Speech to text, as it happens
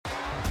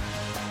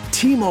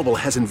T-Mobile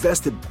has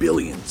invested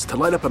billions to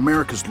light up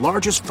America's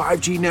largest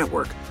 5G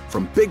network,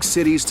 from big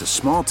cities to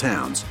small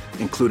towns,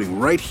 including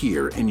right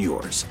here in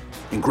yours.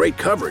 And great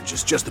coverage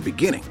is just the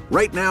beginning.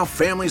 Right now,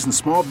 families and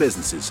small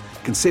businesses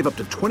can save up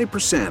to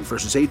 20%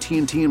 versus AT&T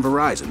and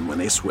Verizon when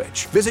they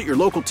switch. Visit your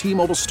local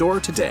T-Mobile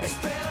store today.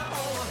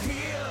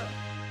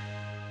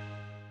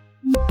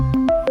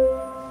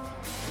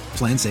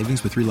 Plan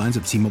savings with 3 lines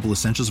of T-Mobile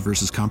Essentials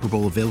versus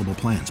comparable available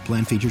plans.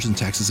 Plan features and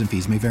taxes and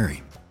fees may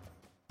vary.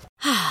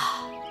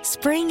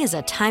 Spring is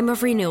a time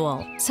of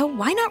renewal, so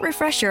why not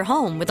refresh your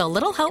home with a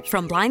little help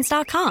from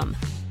Blinds.com?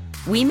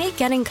 We make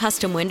getting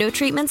custom window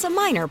treatments a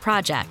minor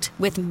project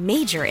with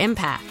major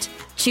impact.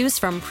 Choose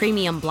from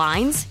premium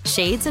blinds,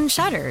 shades, and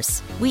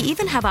shutters. We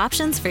even have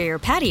options for your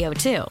patio,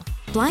 too.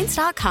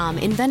 Blinds.com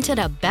invented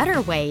a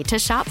better way to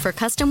shop for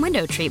custom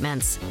window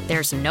treatments.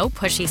 There's no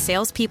pushy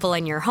salespeople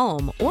in your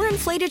home or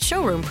inflated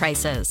showroom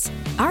prices.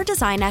 Our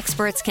design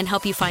experts can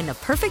help you find the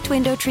perfect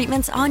window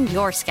treatments on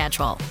your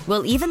schedule.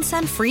 We'll even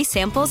send free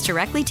samples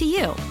directly to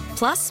you.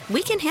 Plus,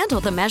 we can handle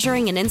the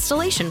measuring and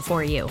installation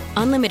for you.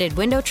 Unlimited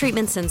window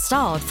treatments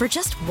installed for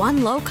just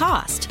one low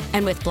cost.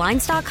 And with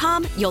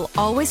Blinds.com, you'll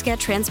always get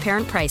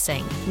transparent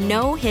pricing.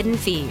 No hidden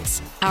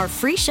fees. Our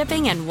free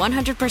shipping and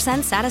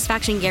 100%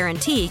 satisfaction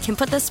guarantee can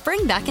put the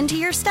spring back into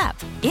your step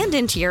and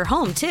into your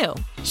home, too.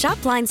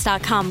 Shop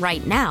Blinds.com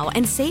right now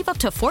and save up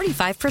to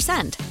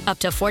 45%. Up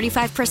to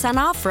 45%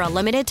 off for a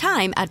limited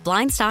time at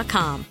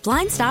Blinds.com.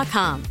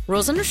 Blinds.com.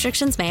 Rules and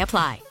restrictions may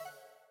apply.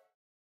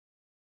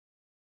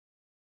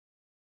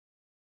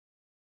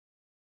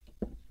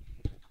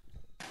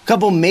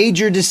 Couple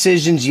major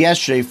decisions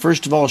yesterday.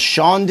 First of all,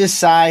 Sean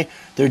Desai,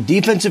 their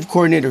defensive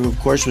coordinator, who of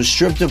course was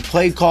stripped of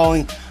play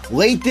calling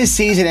late this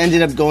season,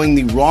 ended up going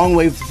the wrong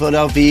way for the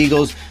Philadelphia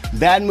Eagles.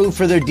 Bad move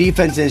for their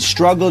defense and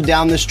struggled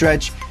down the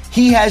stretch.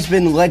 He has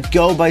been let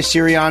go by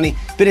Sirianni.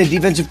 Been a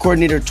defensive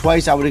coordinator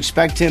twice. I would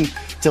expect him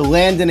to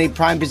land in a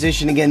prime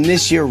position again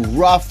this year.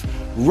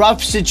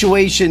 Rough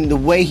situation the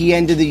way he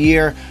ended the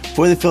year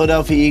for the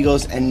Philadelphia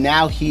Eagles, and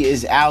now he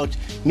is out.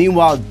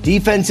 Meanwhile,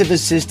 defensive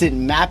assistant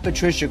Matt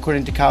Patricia,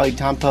 according to colleague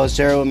Tom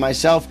Pelissero and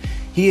myself,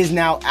 he is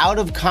now out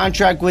of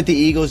contract with the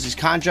Eagles. His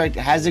contract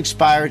has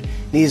expired,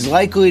 and he is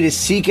likely to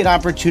seek an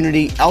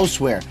opportunity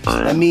elsewhere.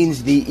 That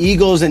means the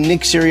Eagles and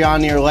Nick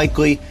Sirianni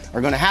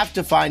are going to have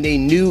to find a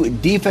new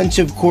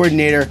defensive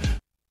coordinator.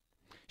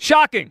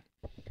 Shocking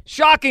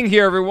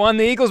here, everyone.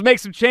 The Eagles make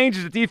some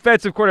changes at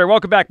defensive coordinator.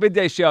 Welcome back,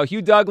 Midday Show.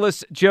 Hugh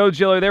Douglas, Joe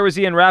Giller. There was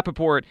Ian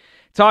Rappaport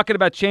talking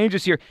about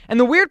changes here. And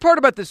the weird part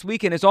about this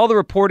weekend is all the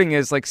reporting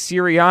is like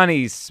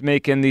Sirianni's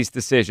making these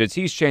decisions.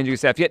 He's changing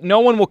staff. Yet no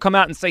one will come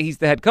out and say he's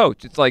the head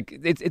coach. It's like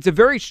it's a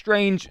very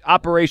strange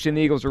operation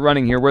the Eagles are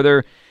running here, where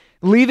they're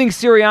leaving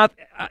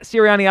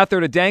Sirianni out there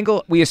to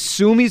dangle. We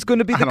assume he's going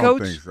to be the coach. I don't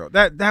think so.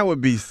 That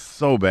would be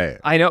so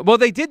bad. I know. Well,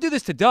 they did do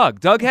this to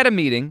Doug. Doug had a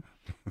meeting.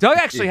 Doug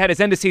actually had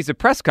his end-of-season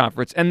press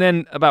conference, and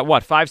then about,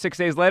 5-6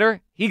 days later,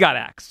 he got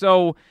axed.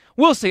 So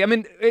we'll see. I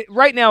mean,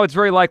 right now it's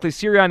very likely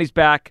Sirianni's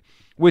back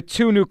with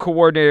 2 new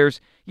coordinators.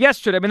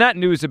 Yesterday, that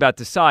news about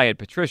Desai and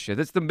Patricia,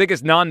 that's the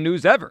biggest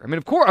non-news ever.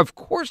 Of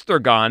course they're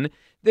gone.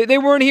 They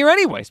weren't here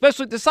anyway,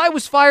 especially Desai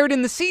was fired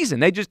in the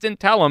season. They just didn't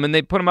tell him, and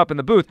they put him up in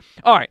the booth.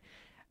 All right.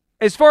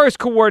 As far as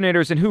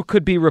coordinators and who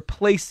could be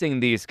replacing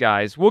these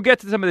guys, we'll get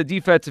to some of the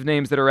defensive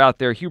names that are out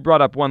there. Hugh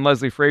brought up one,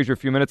 Leslie Frazier, a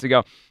few minutes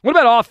ago. What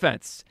about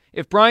offense?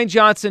 If Brian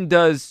Johnson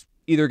does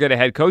either get a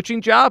head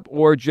coaching job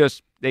or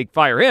just they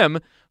fire him,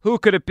 who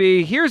could it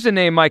be? Here's a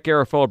name Mike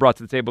Garafolo brought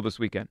to the table this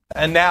weekend.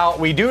 And now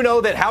we do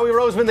know that Howie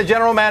Roseman, the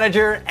general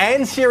manager,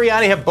 and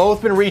Sirianni have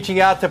both been reaching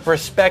out to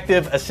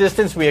prospective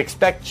assistants. We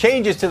expect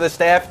changes to the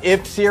staff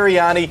if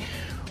Sirianni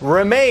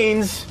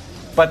remains,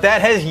 but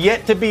that has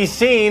yet to be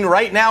seen.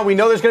 Right now, we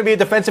know there's going to be a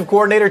defensive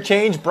coordinator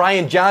change.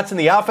 Brian Johnson,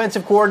 the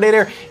offensive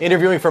coordinator,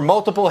 interviewing for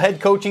multiple head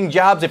coaching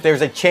jobs. If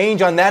there's a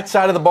change on that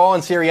side of the ball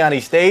and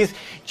Sirianni stays,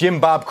 Jim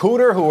Bob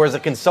Cooter, who was a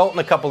consultant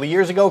a couple of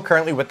years ago,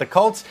 currently with the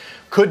Colts,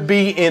 could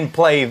be in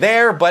play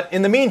there. But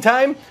in the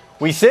meantime,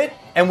 we sit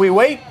and we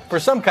wait for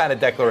some kind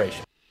of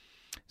declaration.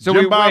 So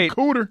Jim Bob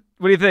Cooter.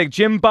 What do you think?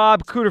 Jim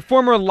Bob Cooter,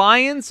 former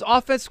Lions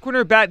offensive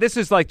coordinator. This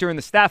is like during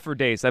the Stafford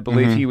days, I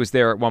believe he was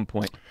there at one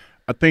point.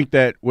 I think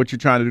that what you're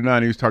trying to do now,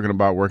 and he was talking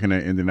about working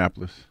at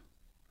Indianapolis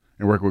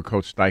and working with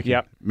Coach Steichen.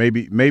 Yep.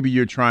 Maybe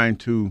you're trying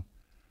to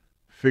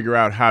figure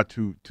out how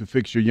to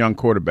fix your young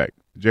quarterback,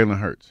 Jalen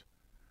Hurts.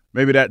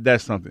 Maybe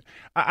that's something.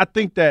 I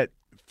think that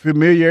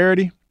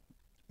familiarity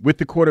with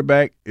the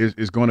quarterback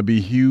is going to be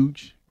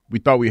huge. We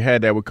thought we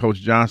had that with Coach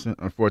Johnson.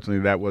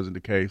 Unfortunately, that wasn't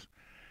the case.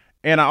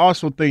 And I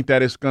also think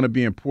that it's going to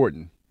be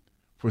important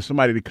for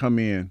somebody to come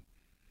in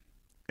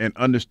and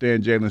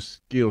understand Jalen's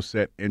skill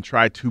set and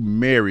try to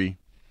marry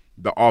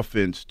the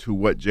offense to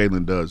what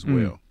Jalen does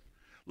well.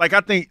 Like,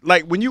 I think,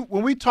 like,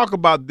 when we talk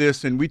about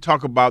this and we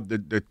talk about the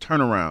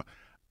turnaround,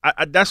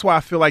 that's why I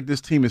feel like this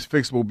team is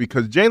fixable,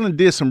 because Jalen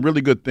did some really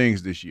good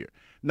things this year.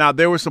 Now,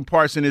 there were some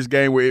parts in this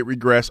game where it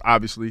regressed,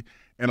 obviously,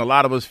 and a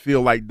lot of us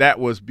feel like that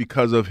was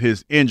because of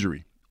his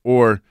injury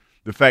or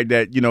the fact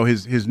that,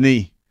 his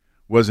knee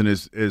wasn't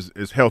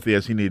as healthy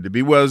as he needed to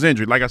be. Well, his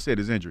injury, like I said,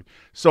 his injury.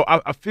 So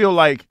I feel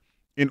like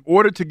in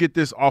order to get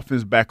this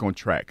offense back on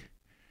track,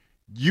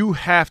 you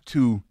have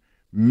to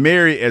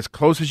marry as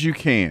close as you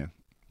can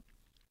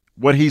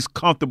what he's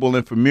comfortable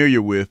and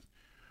familiar with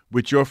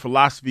your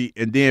philosophy,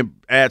 and then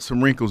add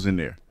some wrinkles in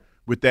there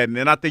with that. And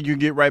then I think you can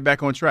get right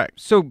back on track.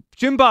 So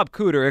Jim Bob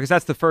Cooter, because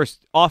that's the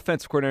first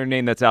offensive coordinator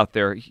name that's out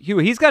there.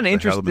 He's got an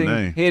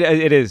interesting –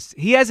 it is.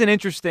 He has an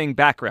interesting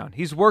background.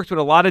 He's worked with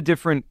a lot of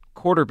different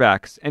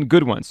quarterbacks and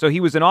good ones. So he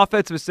was an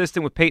offensive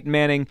assistant with Peyton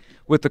Manning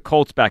with the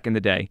Colts back in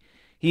the day.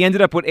 He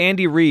ended up with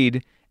Andy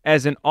Reid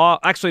as an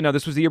actually, no,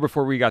 this was the year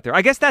before we got there.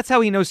 I guess that's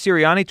how he knows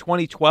Sirianni,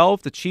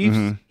 2012, the Chiefs.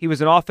 Mm-hmm. He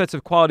was an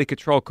offensive quality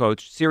control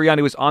coach.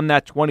 Sirianni was on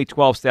that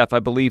 2012 staff,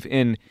 I believe,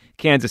 in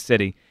Kansas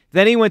City.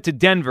 Then he went to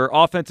Denver,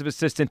 offensive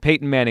assistant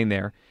Peyton Manning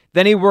there.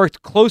 Then he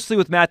worked closely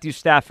with Matthew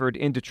Stafford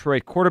in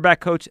Detroit,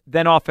 quarterback coach,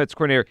 then offense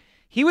coordinator.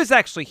 He was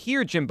actually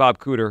here, Jim Bob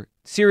Cooter,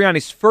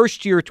 Sirianni's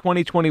first year,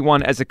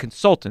 2021, as a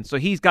consultant. So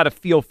he's got a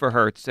feel for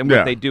Hurts and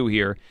what they do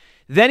here.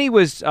 Then he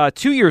was,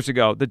 2 years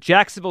ago, the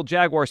Jacksonville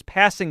Jaguars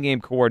passing game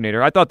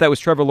coordinator. I thought that was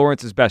Trevor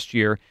Lawrence's best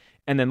year.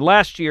 And then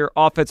last year,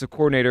 offensive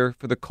coordinator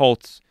for the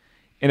Colts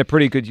in a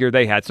pretty good year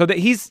they had. So that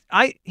he's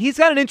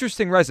got an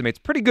interesting resume. It's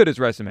pretty good, his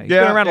resume. He's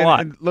been around a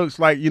lot. It looks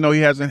like, he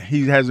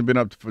hasn't been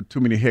up for too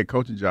many head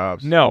coaching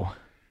jobs. No.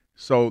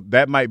 So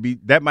that might be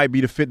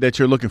the fit that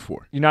you're looking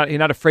for. You're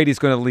not afraid he's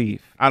going to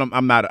leave.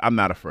 I'm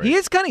not afraid. He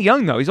is kind of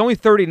young though. He's only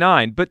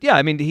 39, but yeah,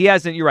 I mean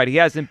you're right. He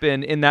hasn't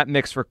been in that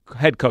mix for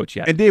head coach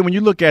yet. And then when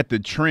you look at the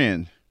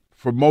trend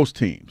for most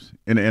teams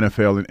in the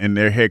NFL and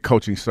their head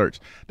coaching search,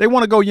 they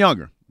want to go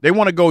younger. They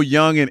want to go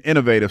young and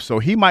innovative. So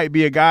he might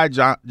be a guy,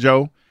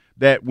 Joe,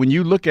 that when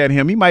you look at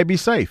him, he might be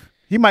safe.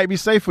 He might be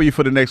safe for you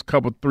for the next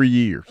 3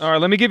 years. All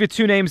right, let me give you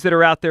two names that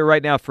are out there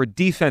right now for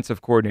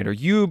defensive coordinator.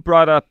 You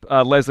brought up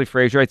Leslie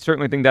Frazier. I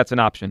certainly think that's an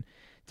option.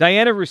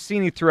 Diana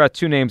Rossini threw out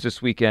two names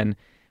this weekend.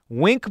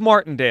 Wink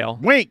Martindale.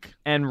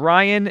 And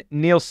Ryan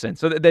Nielsen.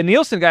 So the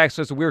Nielsen guy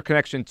actually has a weird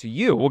connection to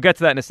you. We'll get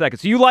to that in a second.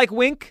 So you like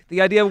Wink,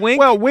 the idea of Wink?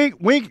 Well,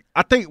 Wink.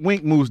 I think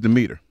Wink moves the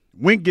meter.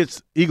 Wink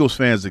gets Eagles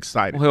fans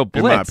excited, well, he'll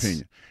blitz. In my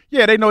opinion.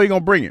 Yeah, they know he's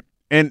going to bring it.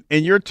 And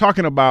you're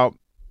talking about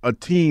a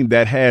team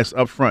that has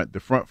up front, the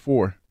front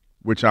four,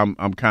 which I'm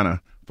kind of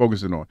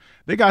focusing on.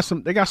 They got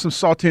some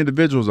salty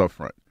individuals up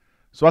front.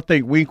 So I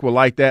think Wink will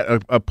like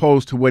that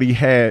opposed to what he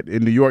had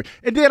in New York.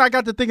 And then I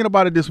got to thinking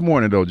about it this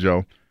morning, though,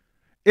 Joe.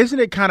 Isn't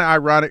it kind of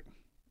ironic,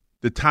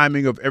 the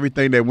timing of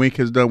everything that Wink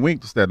has done?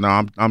 Wink said,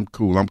 no, I'm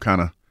cool. I'm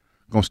kind of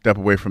going to step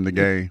away from the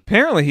game.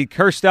 Apparently he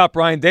cursed out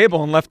Brian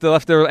Dable and left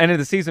the end of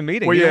the season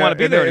meeting. Well, he didn't want to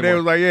be there anymore. They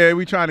was like, yeah,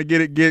 we trying to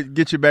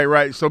get you back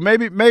right. So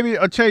maybe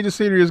a change of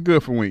scenery is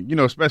good for Wink,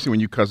 especially when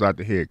you cuss out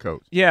the head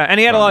coach. Yeah, and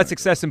he had a lot of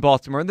success in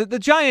Baltimore. The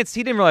Giants,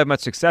 he didn't really have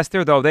much success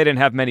there, though. They didn't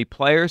have many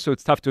players, so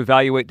it's tough to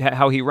evaluate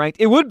how he ranked.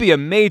 It would be a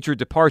major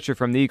departure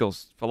from the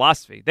Eagles'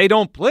 philosophy. They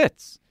don't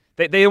blitz.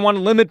 They want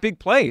to limit big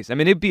plays. I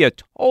mean, it'd be a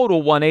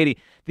total 180.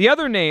 The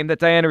other name that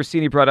Diana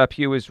Rossini brought up,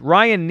 Hugh, is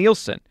Ryan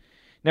Nielsen.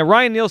 Now,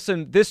 Ryan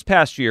Nielsen this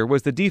past year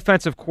was the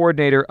defensive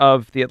coordinator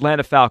of the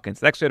Atlanta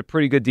Falcons. They actually had a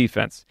pretty good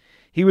defense.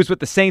 He was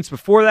with the Saints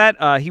before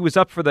that. He was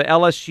up for the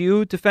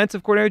LSU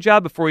defensive coordinator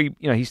job before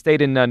he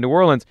stayed in New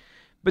Orleans.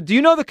 But do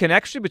you know the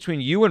connection between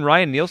you and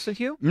Ryan Nielsen,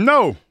 Hugh?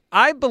 No.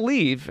 I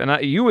believe, and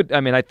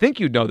I think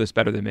you'd know this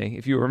better than me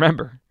if you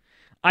remember.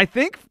 I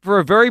think for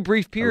a very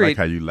brief period. I like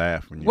how you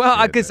laugh when you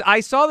Well, because I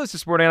saw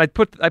this morning and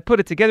I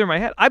put it together in my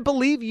head. I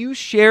believe you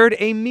shared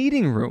a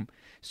meeting room.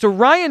 So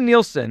Ryan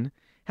Nielsen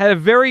had a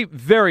very,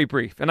 very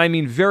brief, and I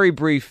mean very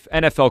brief,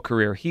 NFL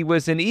career. He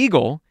was an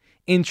Eagle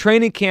in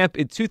training camp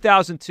in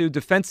 2002,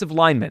 defensive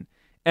lineman,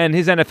 and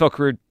his NFL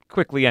career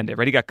quickly ended,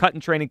 right? He got cut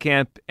in training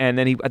camp, and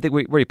then where did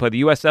he play,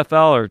 the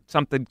USFL or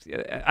something?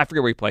 I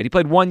forget where he played. He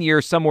played 1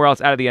 year somewhere else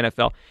out of the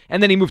NFL,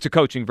 and then he moved to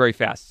coaching very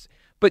fast.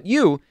 But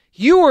you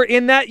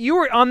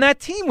were on that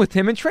team with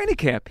him in training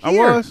camp.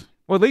 Here. I was.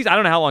 Well, at least I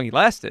don't know how long he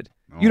lasted.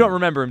 You don't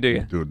remember him, do you?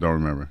 Dude, don't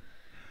remember.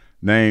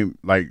 Name,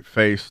 like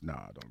face? No, I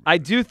don't remember. I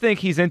do think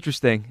he's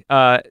interesting.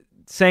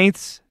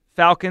 Saints,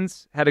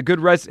 Falcons had a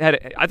good I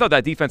thought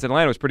that defense in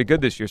Atlanta was pretty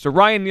good this year. So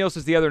Ryan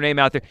Nielsen's the other name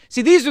out there.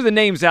 See, these are the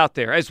names out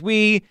there as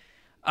we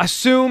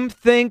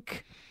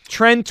think,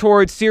 trend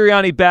towards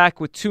Sirianni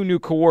back with two new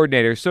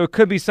coordinators. So it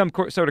could be some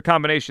sort of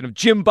combination of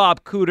Jim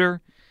Bob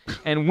Cooter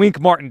and Wink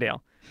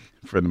Martindale.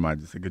 A friend of mine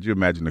just said, could you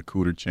imagine the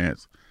Cooter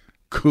chants?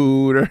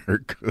 Cooter.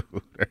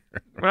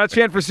 We're not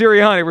chanting for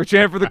Sirianni. We're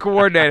chanting for the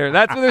coordinator.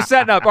 That's what they're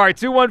setting up. All right,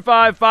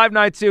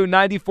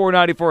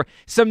 215-592-9494.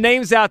 Some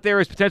names out there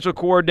as potential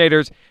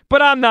coordinators,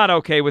 but I'm not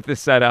okay with this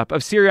setup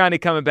of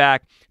Sirianni coming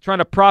back, trying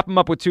to prop him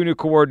up with two new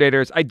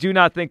coordinators. I do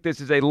not think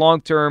this is a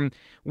long-term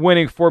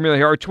winning formula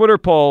here. Our Twitter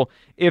poll,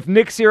 if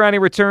Nick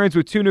Sirianni returns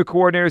with two new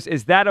coordinators,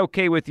 is that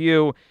okay with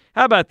you?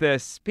 How about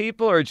this?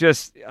 People are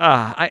just,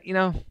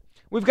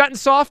 we've gotten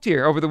soft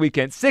here over the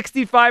weekend.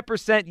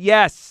 65%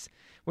 yes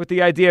with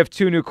the idea of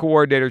two new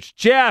coordinators.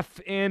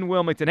 Jeff in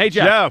Wilmington. Hey,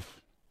 Jeff.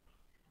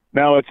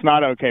 No, it's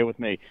not okay with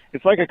me.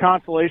 It's like a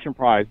consolation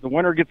prize. The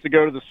winner gets to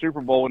go to the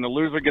Super Bowl, and the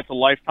loser gets a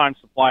lifetime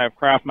supply of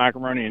Kraft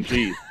macaroni and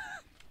cheese.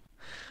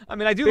 I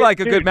mean, I do like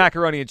a good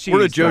macaroni and cheese.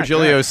 Or a Joe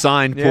Giglio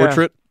signed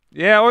portrait.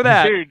 Yeah, or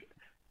that. Dude,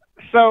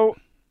 so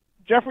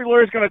Jeffrey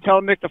Lurie's going to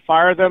tell Nick to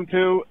fire them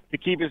to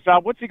keep his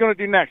job. What's he going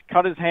to do next?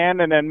 Cut his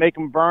hand and then make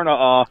him burn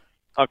a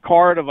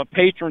card of a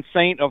patron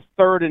saint of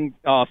third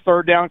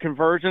down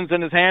conversions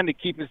in his hand to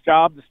keep his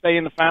job, to stay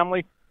in the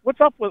family? What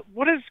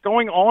is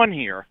going on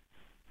here?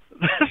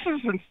 This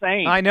is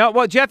insane. I know.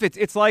 Well, Jeff,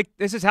 it's like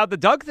this is how the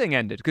Doug thing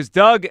ended, because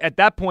Doug at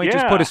that point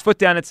just put his foot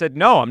down and said,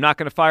 "No, I'm not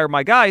going to fire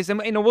my guys."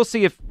 And we'll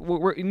see if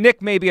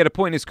Nick may be at a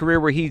point in his career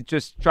where he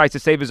just tries to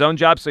save his own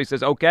job, so he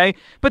says, "Okay."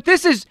 But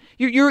this is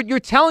you're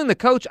telling the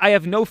coach, "I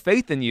have no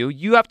faith in you.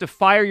 You have to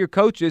fire your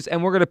coaches,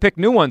 and we're going to pick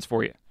new ones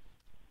for you."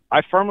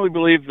 I firmly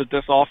believe that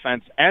this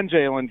offense and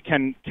Jalen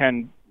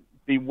can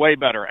be way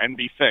better and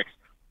be fixed.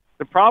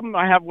 The problem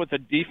I have with a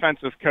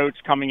defensive coach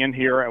coming in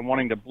here and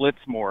wanting to blitz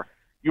more,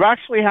 you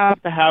actually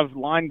have to have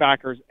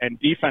linebackers and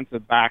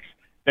defensive backs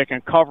that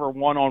can cover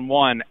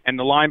one-on-one, and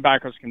the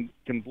linebackers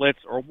can blitz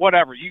or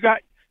whatever.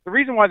 The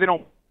reason why they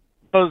don't,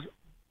 because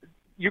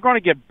you're going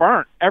to get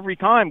burnt every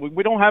time.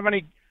 We don't have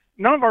any.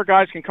 None of our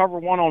guys can cover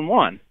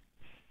one-on-one.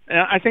 And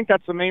I think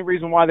that's the main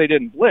reason why they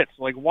didn't blitz.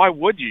 Like, why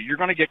would you? You're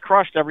going to get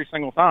crushed every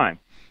single time.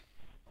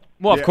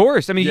 Well, of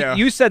course. I mean,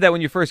 you said that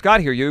when you first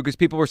got here, because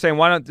people were saying,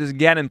 why don't does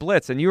Gannon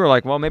blitz? And you were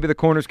like, well, maybe the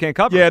corners can't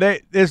cover. Yeah,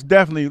 it's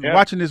definitely,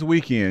 watching this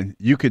weekend,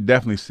 you could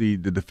definitely see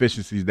the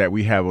deficiencies that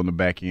we have on the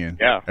back end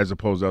as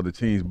opposed to other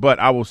teams. But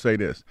I will say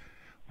this.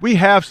 We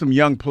have some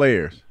young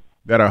players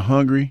that are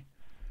hungry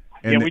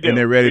and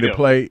they're ready to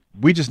play.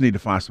 We just need to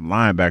find some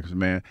linebackers,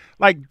 man.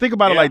 Like, think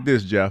about it like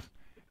this, Jeff.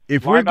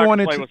 If we're going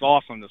into play was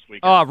awesome this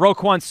week.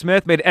 Roquan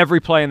Smith made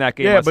every play in that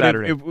game on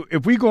Saturday. Yeah, but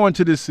if we go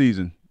into this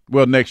season,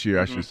 well, next year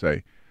I should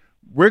say,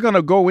 we're going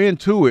to go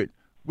into it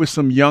with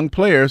some young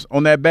players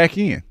on that back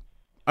end.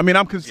 I mean,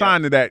 I'm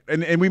consigned to that.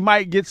 And we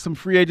might get some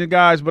free agent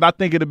guys, but I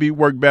think it'll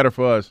work better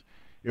for us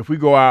if we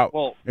go out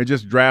and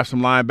just draft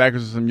some linebackers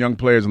and some young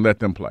players and let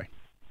them play.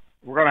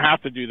 We're going to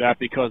have to do that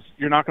because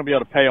you're not going to be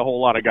able to pay a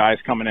whole lot of guys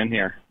coming in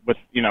here with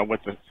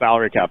the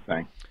salary cap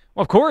thing.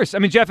 Well, of course. I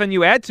mean, Jeff, and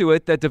you add to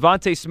it that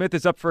Devontae Smith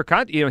is up for a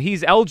contract.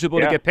 He's eligible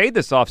to get paid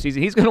this offseason.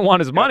 He's going to want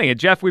his money. And,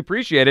 Jeff, we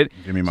appreciate it.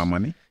 Give me my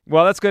money.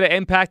 Well, that's going to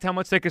impact how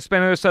much they can spend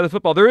on the other side of the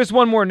football. There is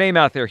one more name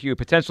out there, Hugh,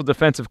 potential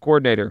defensive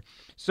coordinator.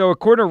 So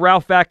according to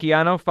Ralph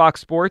Vacchiano,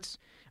 Fox Sports,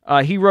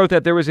 he wrote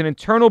that there was an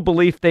internal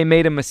belief they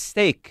made a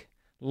mistake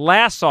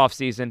last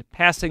offseason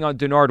passing on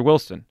Denard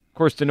Wilson. Of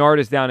course, Denard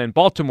is down in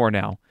Baltimore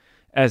now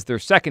as their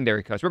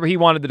secondary coach. Remember, he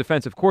wanted the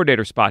defensive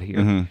coordinator spot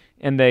here,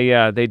 and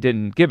they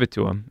didn't give it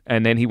to him.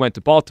 And then he went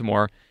to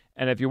Baltimore.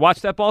 And if you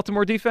watch that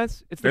Baltimore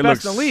defense, it's the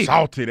best in the league.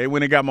 Salty. They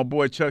went and got my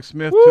boy Chuck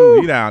Smith, too.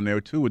 He down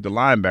there, too, with the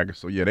linebackers.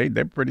 So, yeah,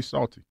 they're pretty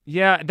salty.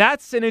 Yeah,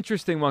 that's an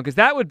interesting one because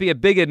that would be a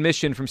big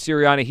admission from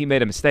Sirianni he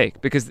made a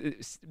mistake because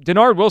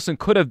Denard Wilson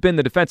could have been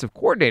the defensive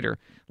coordinator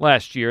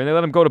last year, and they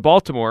let him go to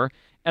Baltimore.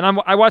 And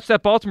I watched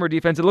that Baltimore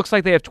defense. It looks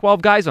like they have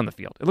 12 guys on the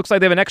field. It looks like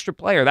they have an extra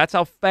player. That's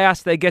how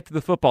fast they get to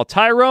the football.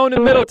 Tyrone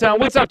in Middletown.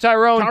 What's up,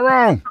 Tyrone?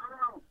 Tyrone.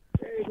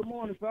 Hey, good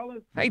morning,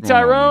 fellas. Hey,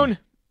 Tyrone.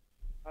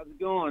 How's it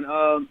going?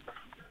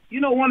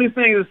 One of the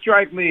things that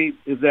strike me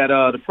is that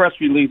the press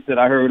release that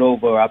I heard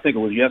over, I think it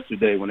was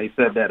yesterday, when they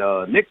said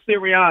that Nick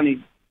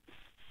Sirianni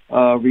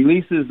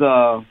releases,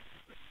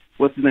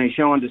 what's his name,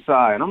 Sean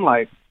Desai. And I'm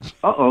like,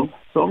 uh-oh.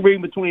 So I'm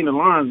reading between the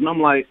lines, and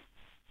I'm like,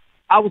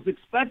 I was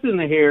expecting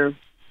to hear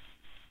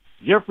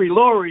Jeffrey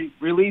Lurie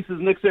releases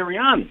Nick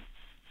Sirianni.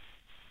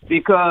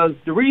 Because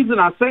the reason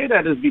I say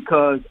that is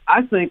because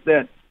I think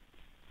that,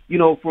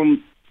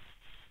 from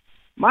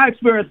my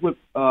experience with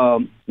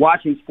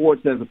watching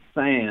sports as a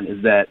fan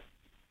is that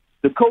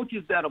the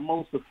coaches that are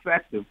most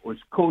effective or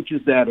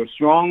coaches that are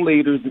strong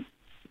leaders,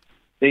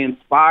 they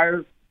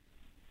inspire,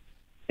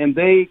 and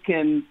they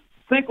can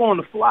think on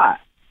the fly.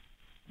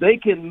 They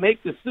can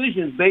make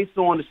decisions based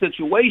on the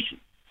situation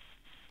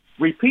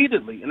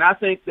repeatedly. And I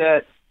think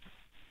that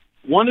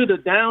one of the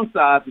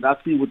downsides that I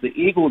see with the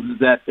Eagles is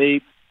that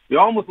they're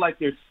almost like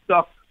they're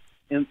stuck.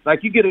 And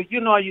like you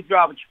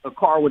drive a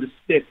car with a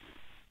stick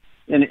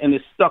and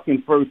it's stuck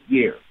in first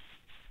gear.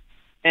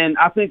 And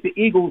I think the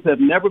Eagles have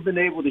never been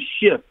able to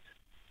shift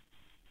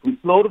from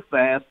slow to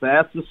fast,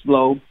 fast to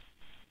slow,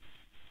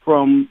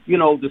 from,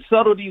 the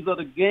subtleties of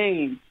the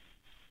game.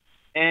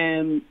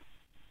 And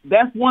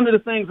that's one of the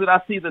things that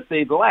I see that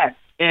they've lacked.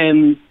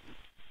 And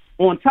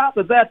on top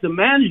of that, the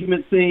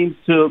management seems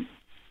to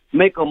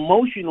make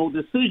emotional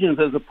decisions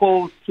as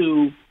opposed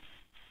to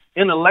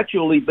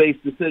intellectually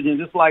based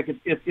decisions. It's like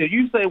if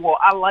you say, well,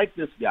 I like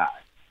this guy.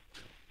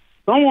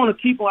 So I want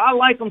to keep him. I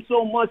like him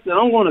so much that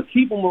I'm going to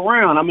keep him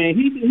around. I mean,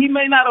 he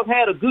may not have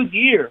had a good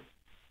year,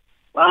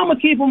 but I'm going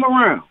to keep him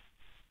around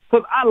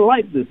because I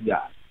like this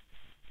guy.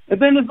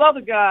 And then this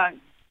other guy,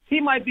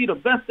 he might be the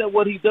best at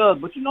what he does,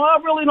 but, I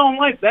really don't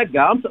like that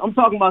guy. I'm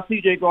talking about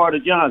C.J.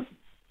 Gardner-Johnson.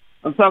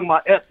 I'm talking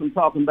about Epps. I'm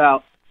talking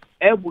about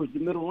Edwards, the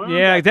middle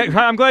linebacker.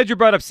 Yeah, I'm glad you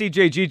brought up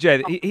C.J.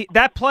 GJ.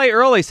 That play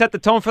early set the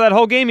tone for that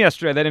whole game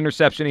yesterday, that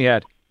interception he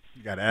had.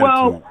 You got attitude.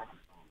 Well,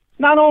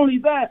 not only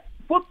that,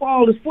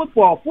 football is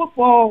football.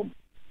 Football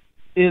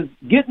is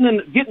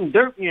getting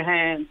dirt in your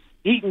hands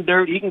eating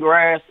dirt, eating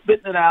grass,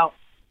 spitting it out.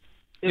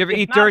 You ever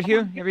eat dirt,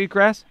 Hugh? You ever eat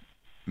grass?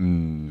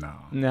 No.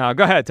 No,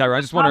 go ahead, Tyrone.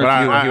 I just wonder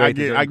if you ate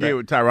the I get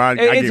what Tyrone.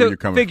 I get where you're coming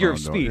from. It's a figure of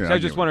speech. Yeah, I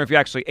just wonder if you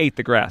actually ate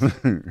the grass.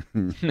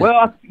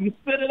 Well, you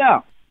spit it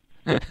out.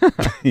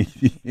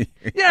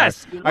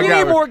 Yes, we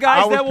need more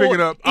guys that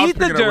will eat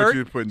the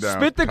dirt,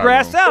 spit the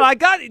grass out. I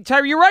got it,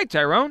 Tyrone. You're right,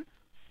 Tyrone.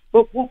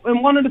 But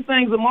and one of the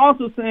things I'm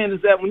also saying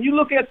is that when you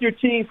look at their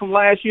team from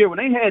last year, when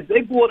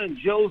they brought in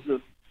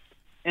Joseph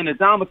and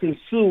Ndamukong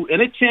Suh,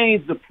 and it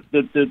changed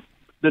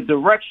the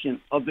direction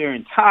of their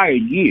entire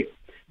year.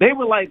 They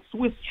were like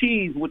Swiss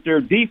cheese with their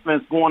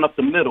defense going up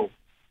the middle,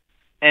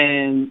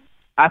 and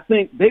I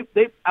think the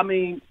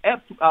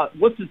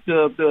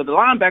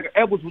linebacker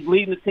Edwards was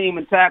leading the team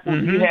in tackles.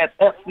 Mm-hmm. He had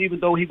Epps, even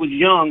though he was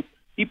young.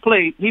 He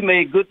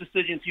made good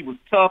decisions. He was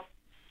tough,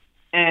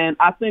 and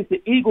I think the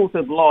Eagles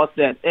have lost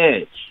that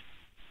edge.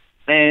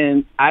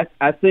 And I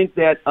think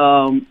that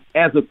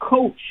as a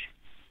coach,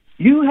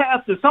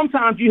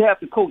 sometimes you have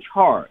to coach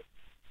hard.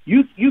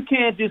 You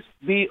can't just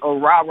be a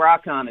rah-rah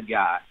kind of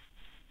guy.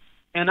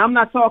 And I'm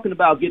not talking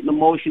about getting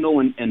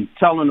emotional and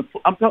telling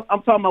I'm talking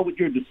about with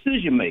your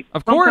decision making.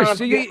 Of course.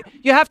 So you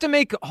have to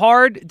make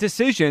hard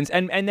decisions,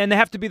 and then they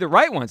have to be the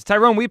right ones.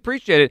 Tyrone, we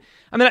appreciate it.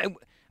 I mean,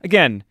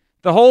 again,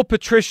 the whole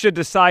Patricia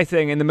Desai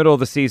thing in the middle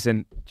of the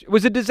season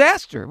was a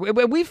disaster.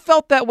 We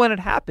felt that when it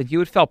happened.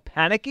 You felt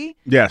panicky.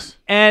 Yes.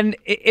 And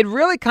it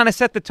really kind of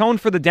set the tone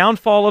for the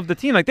downfall of the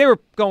team. Like, they were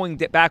going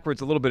backwards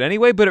a little bit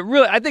anyway, but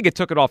I think it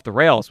took it off the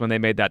rails when they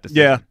made that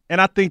decision. Yeah, and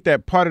I think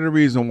that part of the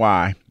reason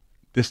why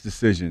this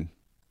decision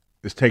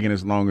is taking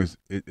as long as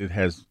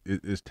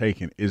it's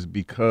taken is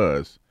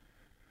because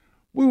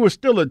we were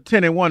still a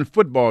 10-1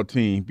 football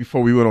team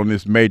before we went on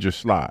this major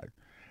slide.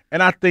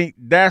 And I think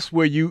that's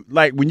where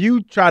when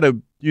you try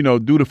to,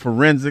 do the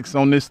forensics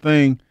on this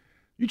thing,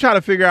 you try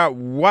to figure out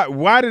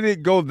why did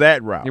it go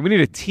that route? Yeah, we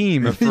need a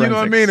team of forensics. You know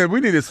what I mean? We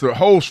need a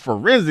whole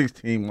forensics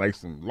team, like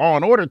some Law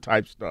and Order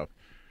type stuff.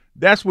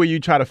 That's where you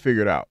try to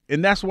figure it out.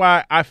 And that's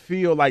why I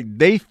feel like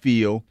they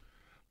feel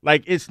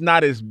like it's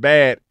not as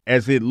bad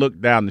as it looked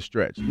down the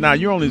stretch. Now,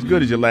 you're only as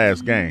good as your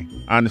last game.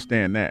 I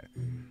understand that.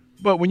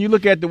 But when you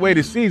look at the way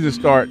the season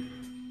started,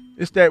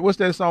 it's that, what's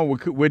that song,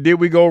 Where Did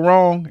We Go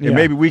Wrong? And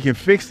maybe we can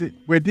fix it.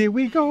 Where did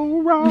we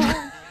go wrong?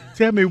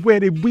 Tell me,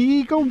 where did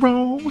we go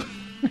wrong?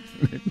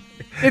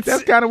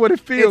 That's kind of what it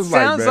feels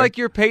like, It sounds like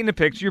you're painting a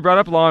picture. You brought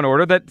up Law and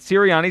Order, that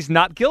Sirianni's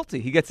not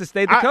guilty. He gets to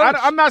stay the coach.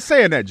 I'm not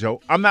saying that, Joe.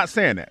 I'm not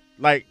saying that.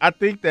 Like, I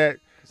think that.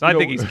 So I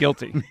think he's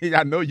guilty.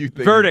 I know you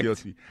think Verdict.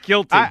 he's guilty.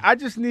 Guilty. I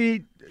just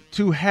need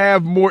to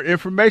have more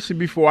information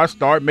before I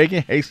start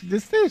making hasty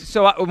decisions.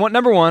 So,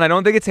 number one, I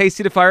don't think it's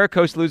hasty to fire a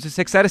coach that loses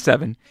 6 out of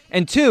 7.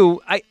 And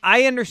two,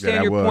 I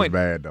understand your point. That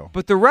was bad, though.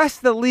 But the rest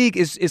of the league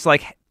is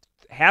like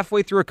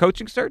halfway through a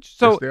coaching search.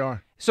 So yes, they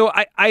are. So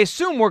I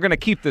assume we're going to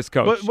keep this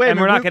coach, and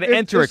we're not going to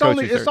enter a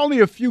coaching search. It's only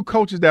a few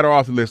coaches that are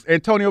off the list.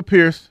 Antonio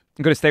Pierce.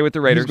 I'm going to stay with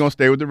the Raiders. He's going to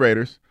stay with the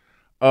Raiders.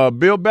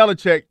 Bill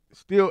Belichick,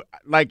 still,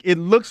 it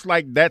looks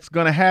like that's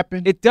going to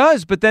happen. It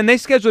does, but then they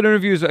scheduled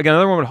interviews. Again,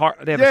 another one with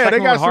they have a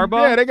second one with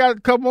Harbaugh. Yeah, they got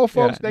a couple more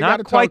folks they got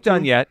to talk to. Not quite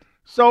done yet.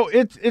 So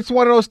it's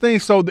one of those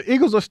things. So the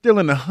Eagles are still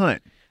in the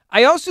hunt.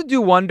 I also do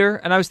wonder,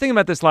 and I was thinking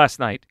about this last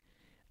night,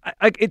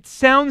 it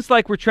sounds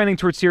like we're trending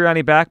towards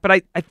Sirianni back, but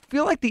I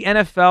feel like the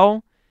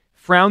NFL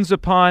frowns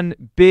upon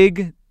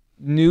big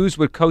news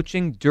with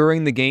coaching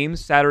during the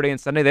games, Saturday and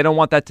Sunday. They don't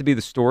want that to be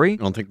the story. I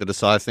don't think the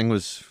Desai thing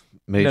was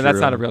major. No, that's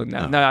not a real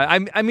no.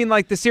 I mean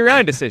like the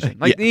Sirianni decision.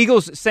 Like the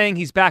Eagles saying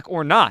he's back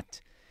or not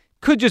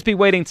could just be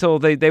waiting till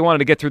they wanted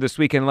to get through this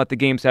weekend and let the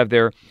games have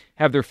their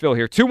fill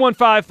here.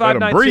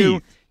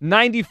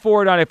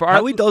 215-592-9494.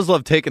 Howie does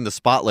love taking the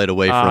spotlight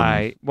away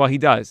from well, he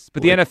does.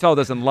 But the NFL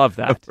doesn't love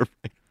that.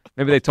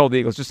 Maybe they told the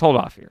Eagles, just hold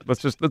off here.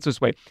 Let's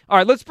just wait. All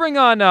right, let's bring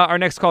on our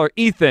next caller,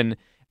 Ethan.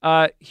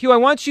 Hugh, I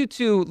want you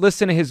to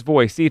listen to his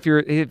voice, see if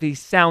he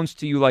sounds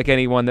to you like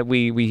anyone that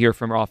we hear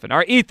from often. All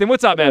right, Ethan,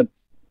 what's up, man?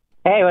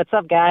 Hey, what's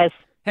up, guys?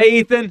 Hey,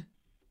 Ethan.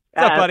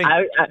 What's up, buddy?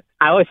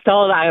 I was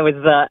told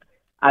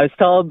I was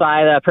told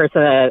by the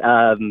person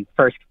that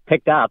first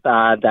picked up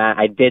that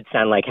I did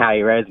sound like Howie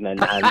Roseman.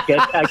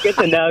 Good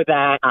to know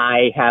that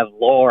I have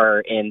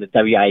lore in the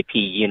WIP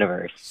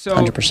universe. So,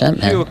 100%,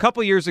 man. Hugh, a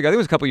couple years ago,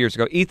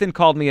 Ethan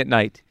called me at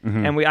night,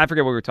 and I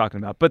forget what we were talking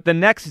about. But the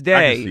next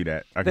day, I can see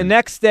that.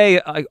 Next day,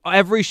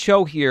 every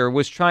show here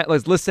was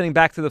listening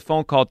back to the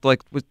phone call.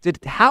 Did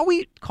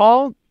Howie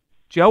call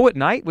Joe at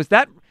night? Was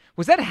that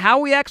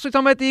Howie actually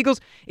talking about the Eagles?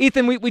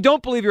 Ethan, we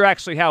don't believe you're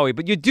actually Howie,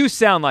 but you do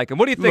sound like him.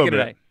 What are you thinking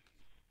today?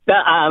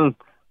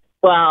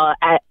 Well,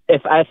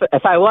 if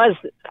I was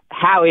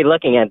Howie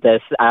looking at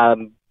this,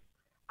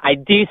 I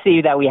do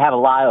see that we have a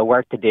lot of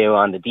work to do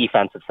on the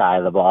defensive side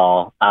of the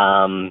ball,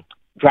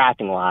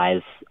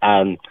 drafting-wise.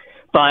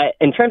 But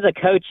in terms of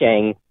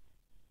coaching,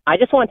 I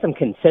just want some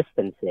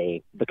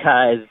consistency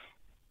because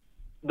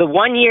the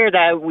one year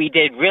that we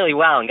did really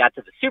well and got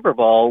to the Super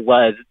Bowl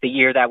was the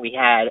year that we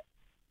had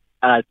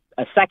a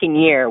second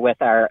year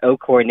with our O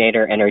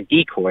coordinator and our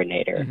D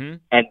coordinator,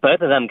 and both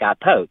of them got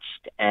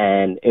poached.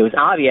 And it was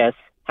obvious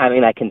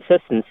having that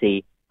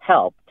consistency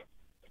helped.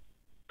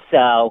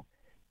 So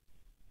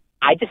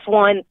I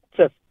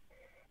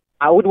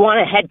would want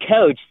a head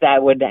coach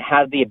that would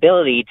have the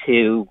ability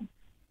to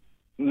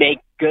make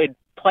good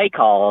play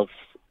calls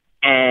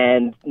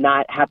and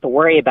not have to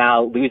worry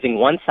about losing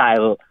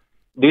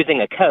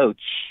a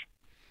coach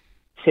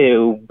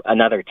to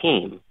another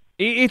team.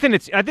 Ethan,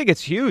 I think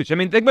it's huge. I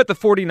mean, think about the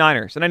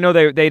 49ers, and I know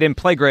they didn't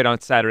play great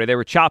on Saturday. They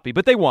were choppy,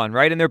 but they won,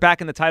 right? And they're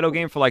back in the title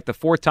game for like the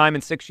fourth time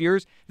in 6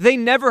 years. They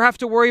never have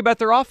to worry about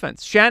their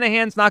offense.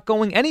 Shanahan's not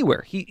going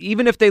anywhere.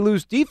 Even if they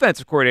lose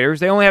defensive coordinators,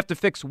 they only have to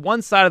fix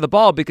one side of the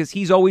ball because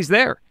he's always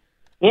there.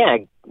 Yeah,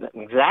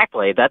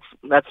 exactly. That's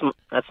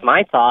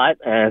my thought,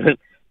 and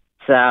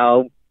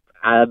so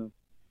I'm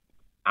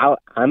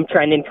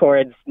trending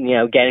towards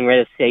getting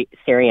rid of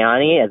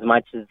Sirianni as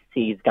much as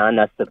he's gotten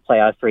us to the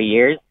playoffs 3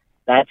 years.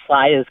 That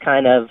slide has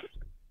kind of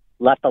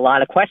left a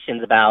lot of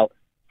questions about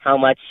how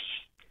much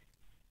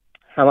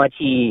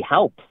he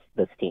helps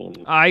this team.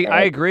 I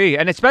agree,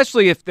 and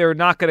especially if they're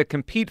not going to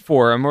compete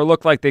for him or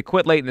look like they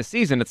quit late in the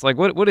season. It's like,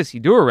 what does he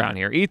do around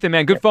here? Ethan,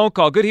 man, good phone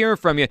call. Good hearing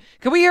from you.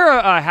 Can we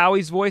hear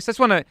Howie's voice? I just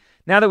want to,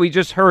 now that we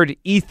just heard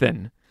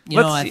Ethan.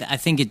 I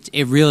think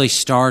it really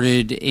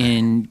started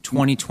in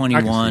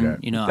 2021.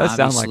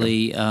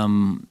 Obviously,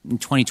 in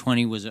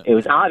 2020 it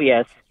was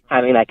obvious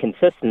having that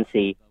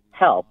consistency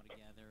helped.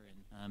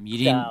 You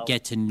didn't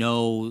get to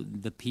know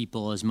the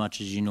people as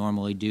much as you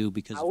normally do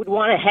because I would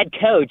want a head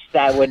coach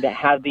that would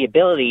have the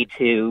ability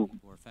to.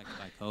 Were affected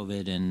by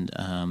COVID,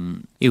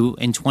 and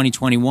in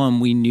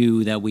 2021 we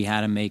knew that we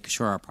had to make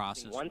sure our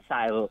process. One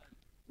side,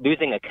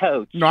 losing a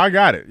coach. No, I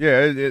got it.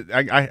 Yeah,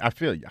 I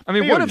feel you. I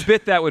mean, what a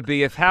bit that would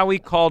be if Howie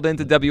called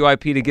into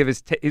WIP to give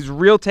his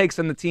real takes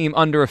on the team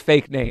under a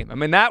fake name. I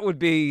mean, that would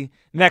be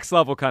next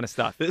level kind of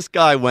stuff. This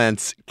guy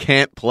Wentz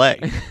can't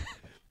play.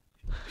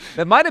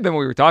 That might have been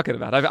what we were talking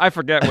about. I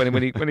forget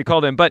when he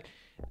called in. But,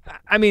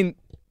 I mean,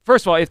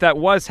 first of all, if that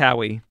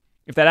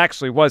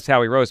actually was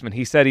Howie Roseman,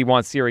 he said he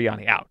wants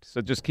Sirianni out.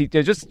 So just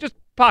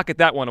pocket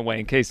that one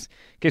away in case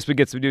we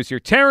get some news here.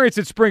 Terrence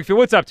at Springfield.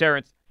 What's up,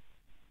 Terrence?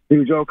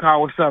 Hey, Joe,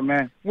 Kyle, what's up,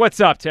 man? What's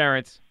up,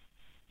 Terrence?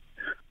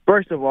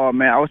 First of all,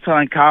 man, I was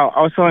telling Kyle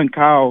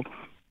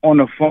on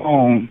the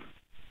phone,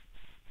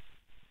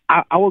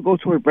 I would go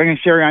toward bringing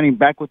Sirianni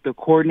back with the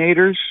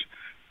coordinators,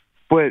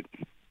 but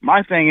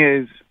my thing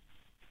is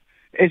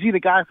he the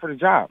guy for the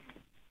job?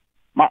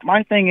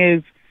 My thing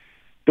is,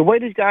 the way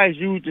this guy is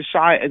used to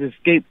Shai as a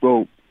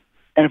scapegoat,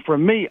 and for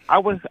me, I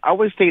would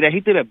say that he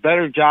did a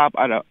better job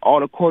out of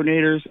all the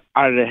coordinators,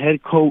 out of the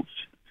head coach.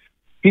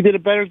 He did a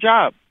better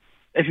job,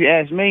 if you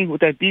ask me, with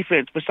that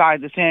defense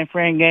besides the San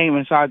Fran game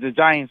and besides the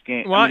Giants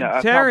game. Well,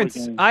 Terrence,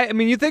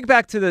 you think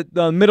back to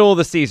the middle of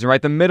the season,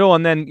 right? The middle,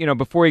 and then,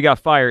 before he got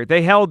fired,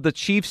 they held the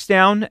Chiefs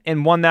down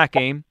and won that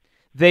game.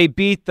 They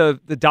beat the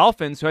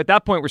Dolphins, who at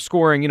that point were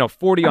scoring,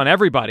 40 on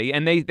everybody,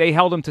 and they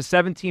held them to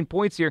 17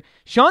 points here.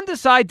 Sean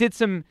Desai did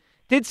some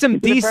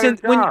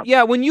decent.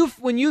 When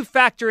you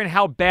factor in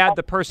how bad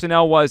the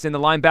personnel was in the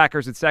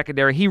linebackers and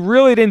secondary, he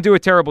really didn't do a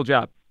terrible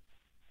job.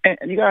 And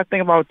you got to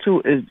think about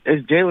too,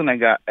 is Jalen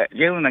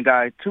a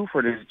guy too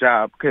for this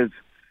job? Because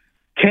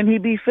can he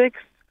be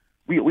fixed?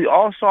 We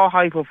all saw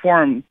how he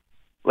performed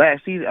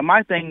last season. And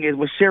my thing is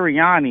with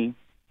Sirianni,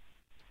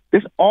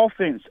 this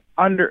offense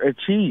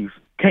underachieved.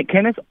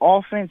 Can this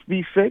offense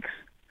be fixed?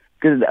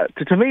 Because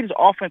to me, this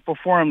offense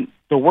performed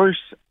the worst.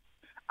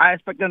 I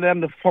expected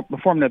them to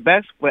perform the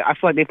best, but I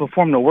feel like they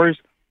performed the worst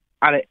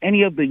out of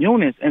any of the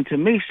units. And to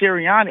me,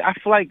 Sirianni, I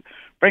feel like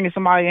bringing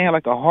somebody in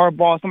like a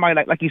hardball, somebody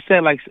like you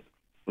said, like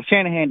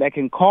Shanahan, that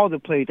can call the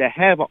plays, that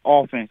have an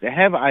offense, that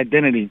have an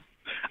identity.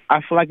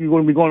 I feel like we're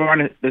going to be going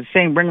around the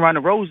same bring around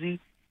the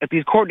rosy. If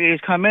these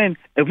coordinators come in,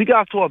 if we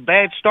got off to a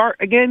bad start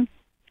again,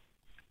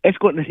 he's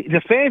going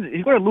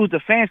to lose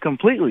the fans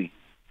completely.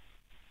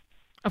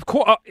 Of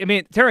course.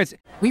 Terrence.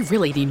 We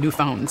really need new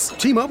phones.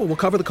 T-Mobile will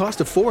cover the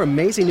cost of 4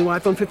 amazing new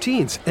iPhone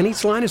 15s, and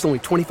each line is only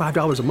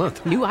 $25 a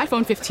month. New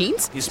iPhone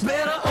 15s? It's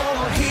better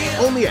over here.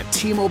 Only at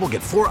T-Mobile,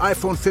 get 4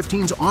 iPhone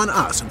 15s on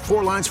us and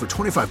 4 lines for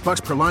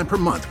 $25 per line per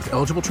month with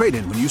eligible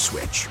trade-in when you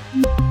switch.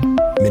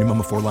 Minimum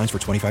of 4 lines for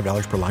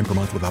 $25 per line per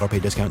month with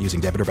autopay discount using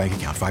debit or bank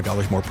account.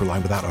 $5 more per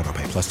line without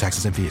autopay, plus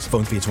taxes and fees.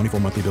 Phone fee at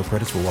 24 monthly bill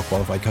credits for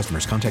well-qualified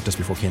customers. Contact us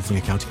before canceling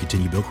account to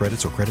continue bill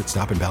credits or credit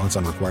stop and balance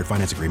on required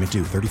finance agreement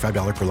due.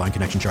 $35 per line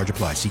connection charge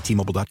applies. See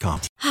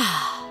T-Mobile.com.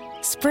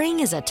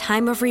 Spring is a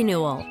time of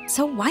renewal,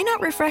 so why not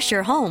refresh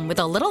your home with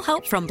a little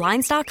help from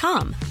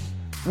Blinds.com?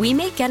 We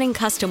make getting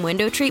custom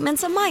window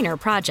treatments a minor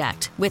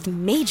project with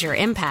major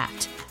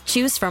impact.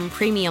 Choose from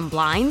premium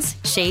blinds,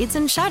 shades,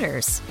 and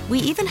shutters. We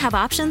even have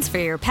options for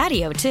your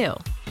patio, too.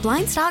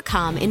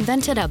 Blinds.com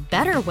invented a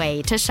better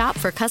way to shop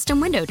for custom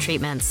window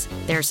treatments.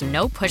 There's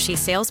no pushy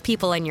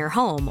salespeople in your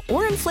home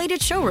or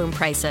inflated showroom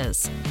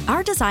prices.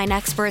 Our design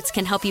experts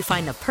can help you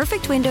find the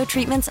perfect window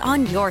treatments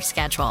on your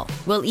schedule.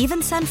 We'll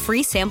even send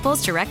free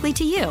samples directly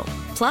to you.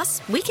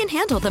 Plus, we can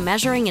handle the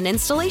measuring and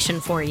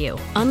installation for you.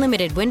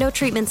 Unlimited window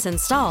treatments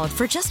installed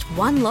for just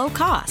one low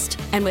cost.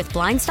 And with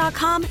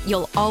Blinds.com,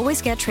 you'll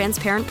always get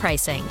transparent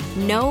pricing.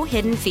 No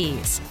hidden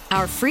fees.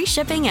 Our free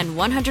shipping and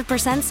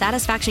 100%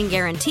 satisfaction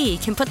guarantee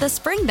can put the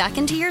spring back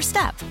into your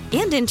step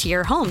and into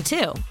your home,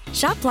 too.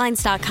 Shop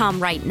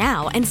Blinds.com right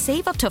now and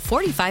save up to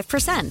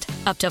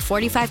 45%. Up to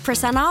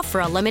 45% off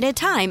for a limited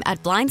time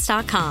at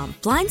Blinds.com.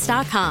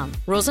 Blinds.com.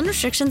 Rules and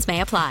restrictions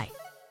may apply.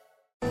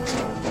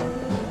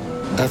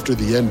 After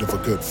the end of a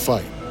good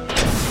fight,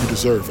 you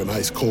deserve an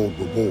ice-cold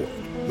reward.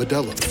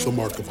 Modelo is the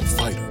mark of a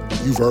fighter.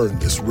 You've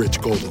earned this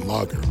rich golden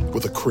lager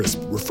with a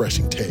crisp,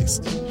 refreshing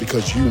taste.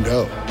 Because you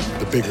know,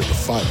 the bigger the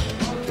fight,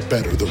 the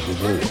better the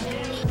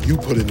reward. You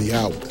put in the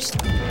hours,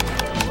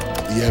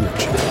 the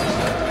energy,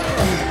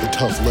 the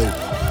tough labor.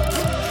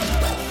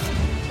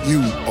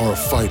 You are a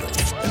fighter,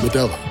 and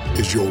Modelo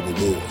is your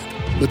reward.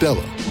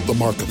 Modelo, the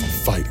mark of a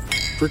fighter.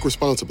 Drink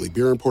responsibly.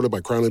 Beer imported by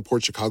Crown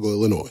Imports, Chicago,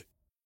 Illinois.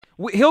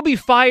 He'll be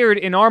fired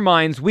in our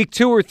minds week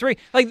 2 or 3.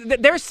 Like,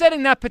 they're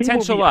setting that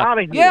potential up.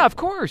 Yeah, of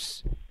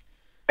course.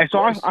 And so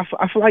I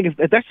feel like if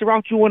that's the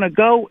route you want to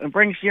go and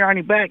bring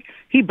Sirianni back,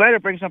 he better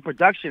bring some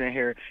production in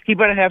here. He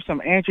better have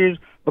some answers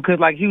because,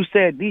 like you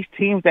said, these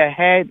teams that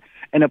had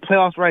in the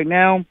playoffs right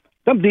now,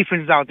 some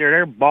defenses out there,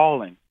 they're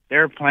balling.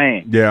 They're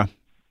playing. Yeah.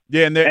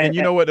 Yeah, and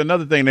you know what?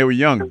 Another thing, they were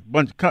young.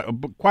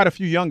 Quite a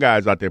few young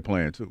guys out there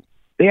playing, too.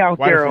 They out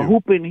there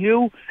hooping,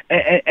 Hugh,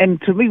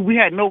 and to me, we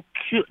had no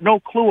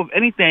clue of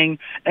anything.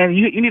 And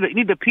you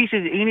need the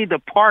pieces, you need the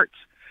parts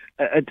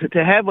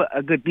to have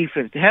a good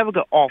defense, to have a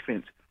good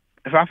offense.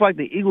 If I feel like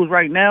the Eagles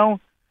right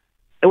now,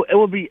 it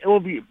will be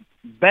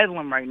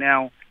bedlam right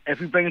now if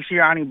we bring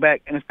Sirianni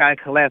back and it's got to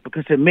collapse.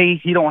 Because to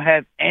me, he don't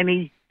have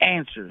any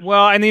answers.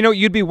 Well, and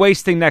you'd be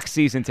wasting next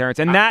season, Terrence,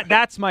 and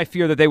that's my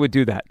fear that they would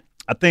do that.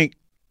 I think.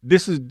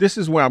 This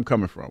is where I'm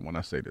coming from when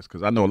I say this,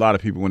 because I know a lot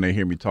of people, when they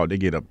hear me talk, they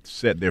get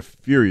upset. They're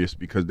furious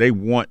because they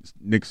want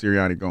Nick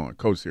Sirianni going,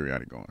 Coach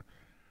Sirianni going.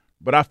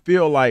 But I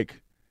feel like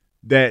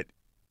that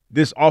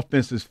this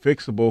offense is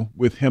fixable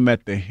with him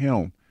at the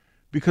helm.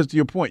 Because to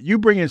your point, you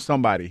bring in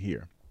somebody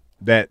here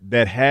that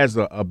has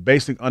a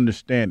basic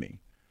understanding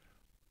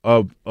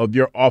of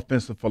your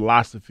offensive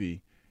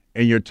philosophy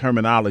and your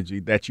terminology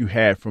that you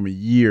had from a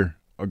year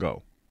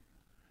ago.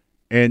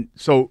 And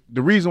so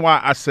the reason why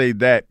I say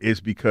that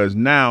is because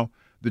now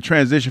the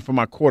transition for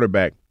my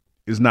quarterback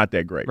is not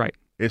that great. Right.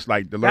 It's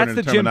like the learning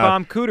That's the Jim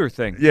Baum Cooter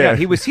thing. Yeah,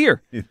 he was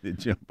here.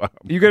 Jim Baum.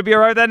 You going to be all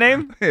right with that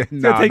name? It's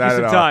No, going to take not you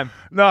some at all. time.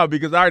 No,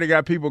 because I already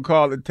got people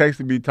calling and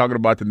texting me talking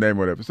about the name or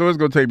whatever. So it's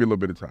going to take me a little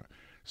bit of time.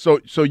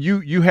 So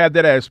you have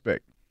that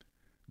aspect.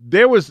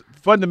 There was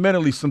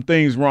fundamentally some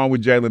things wrong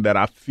with Jalen that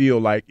I feel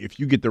like if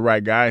you get the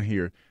right guy in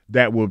here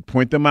that will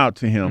point them out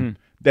to him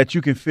that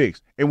you can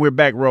fix. And we're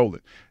back rolling.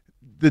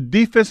 The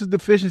defensive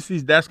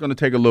deficiencies, that's going to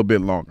take a little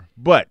bit longer.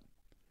 But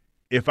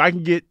if I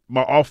can get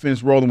my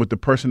offense rolling with the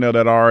personnel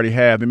that I already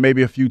have and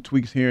maybe a few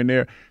tweaks here and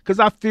there, because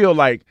I feel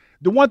like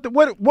what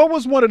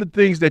was one of the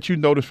things that you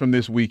noticed from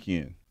this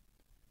weekend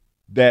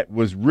that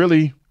was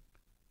really,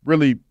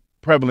 really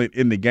prevalent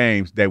in the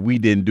games that we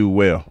didn't do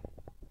well?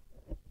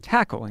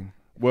 Tackling.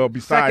 Well,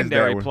 besides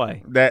secondary that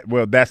play.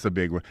 That's a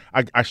big one.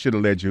 I should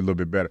have led you a little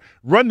bit better.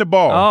 Run the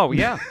ball. Oh,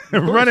 yeah.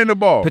 Running the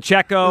ball.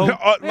 Pacheco.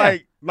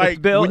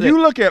 Like when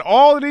you look at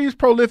all of these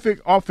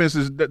prolific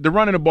offenses, the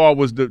running the ball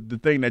was the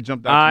thing that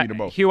jumped out to me the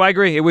most. Hugh, I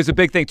agree. It was a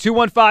big thing.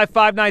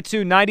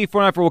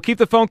 215-592-9494. We'll keep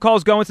the phone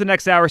calls going to the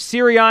next hour.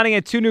 Sirianni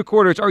and 2 new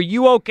quarters. Are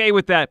you okay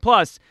with that?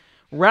 Plus,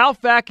 Ralph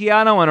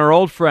Vacchiano and our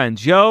old friend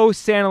Joe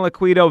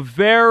Santoliquito.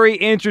 Very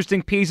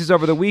interesting pieces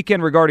over the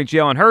weekend regarding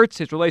Jalen Hurts,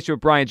 his relationship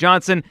with Brian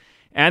Johnson,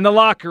 and the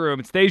locker room.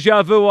 It's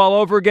deja vu all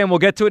over again. We'll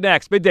get to it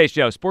next. Midday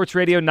Show, Sports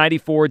Radio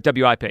 94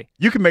 WIP.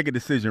 You can make a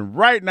decision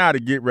right now to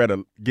get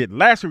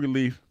lasting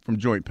relief from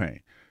joint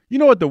pain. You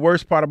know what the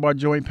worst part about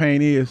joint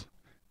pain is?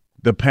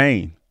 The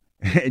pain.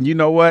 And you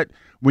know what?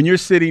 When you're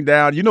sitting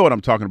down, you know what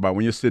I'm talking about.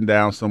 When you're sitting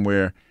down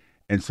somewhere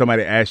and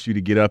somebody asks you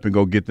to get up and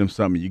go get them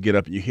something, you get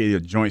up and you hear your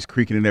joints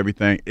creaking and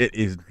everything, it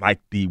is like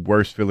the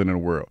worst feeling in the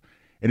world.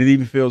 And it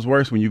even feels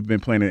worse when you've been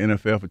playing in the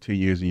NFL for 10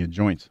 years and your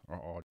joints are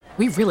all.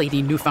 We really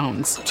need new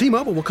phones.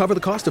 T-Mobile will cover the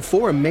cost of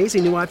 4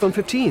 amazing new iPhone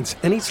 15s,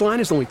 and each line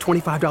is only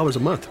 $25 a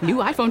month. New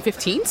iPhone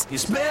 15s?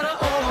 It's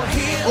better over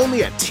here.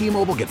 Only at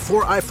T-Mobile, get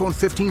 4 iPhone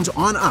 15s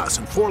on us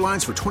and 4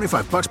 lines for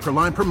 $25 per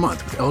line per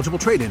month with eligible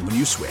trade-in when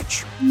you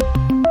switch.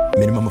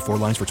 Minimum of 4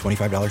 lines for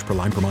 $25 per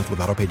line per month with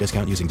autopay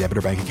discount using debit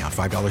or bank account.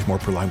 $5 more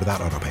per line without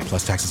autopay,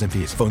 plus taxes and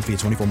fees. Phone fee at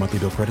 24 monthly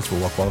bill credits for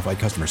well-qualified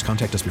customers.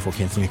 Contact us before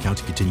canceling account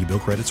to continue bill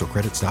credits or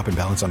credit stop and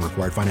balance on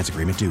required finance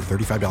agreement due.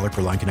 $35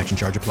 per line connection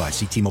charge applies.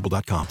 See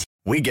T-Mobile.com.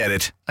 We get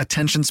it.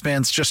 Attention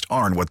spans just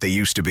aren't what they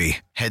used to be.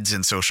 Heads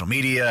in social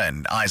media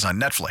and eyes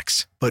on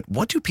Netflix. But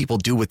what do people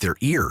do with their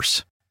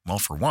ears? Well,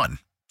 for one,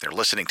 they're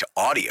listening to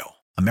audio.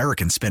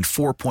 Americans spend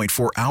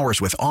 4.4 hours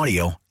with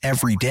audio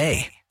every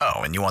day. Oh,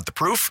 and you want the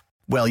proof?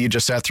 Well, you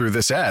just sat through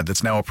this ad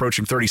that's now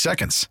approaching 30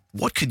 seconds.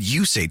 What could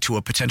you say to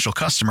a potential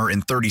customer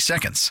in 30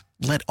 seconds?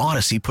 Let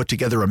Odyssey put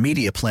together a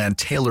media plan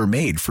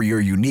tailor-made for your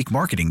unique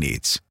marketing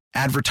needs.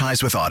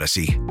 Advertise with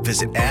Odyssey.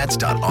 Visit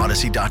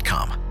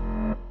ads.odyssey.com.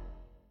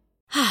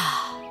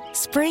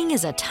 Spring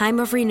is a time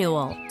of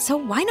renewal, so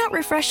why not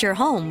refresh your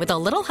home with a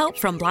little help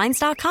from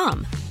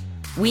Blinds.com?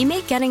 We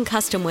make getting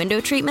custom window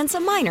treatments a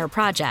minor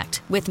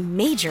project with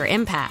major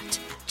impact.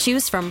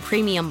 Choose from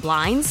premium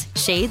blinds,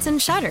 shades,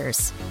 and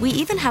shutters. We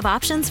even have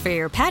options for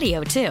your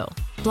patio, too.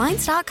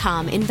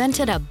 Blinds.com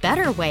invented a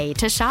better way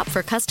to shop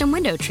for custom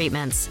window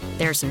treatments.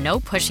 There's no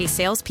pushy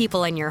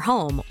salespeople in your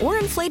home or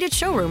inflated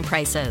showroom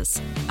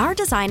prices. Our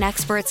design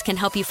experts can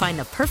help you find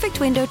the perfect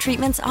window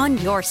treatments on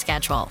your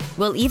schedule.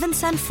 We'll even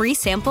send free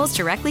samples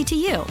directly to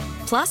you.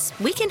 Plus,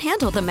 we can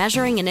handle the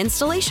measuring and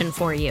installation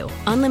for you.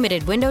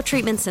 Unlimited window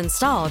treatments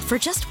installed for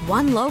just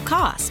one low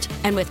cost.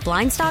 And with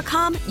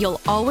Blinds.com,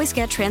 you'll always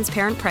get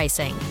transparent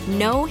pricing.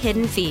 No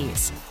hidden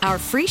fees. Our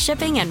free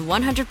shipping and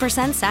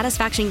 100%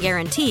 satisfaction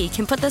guarantee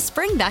can put the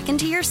spring back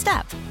into your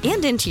step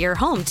and into your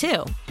home,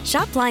 too.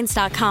 Shop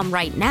Blinds.com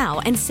right now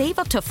and save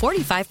up to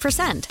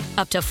 45%.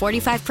 Up to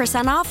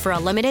 45% off for a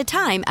limited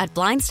time at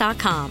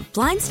Blinds.com.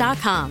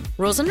 Blinds.com.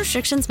 Rules and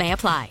restrictions may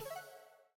apply.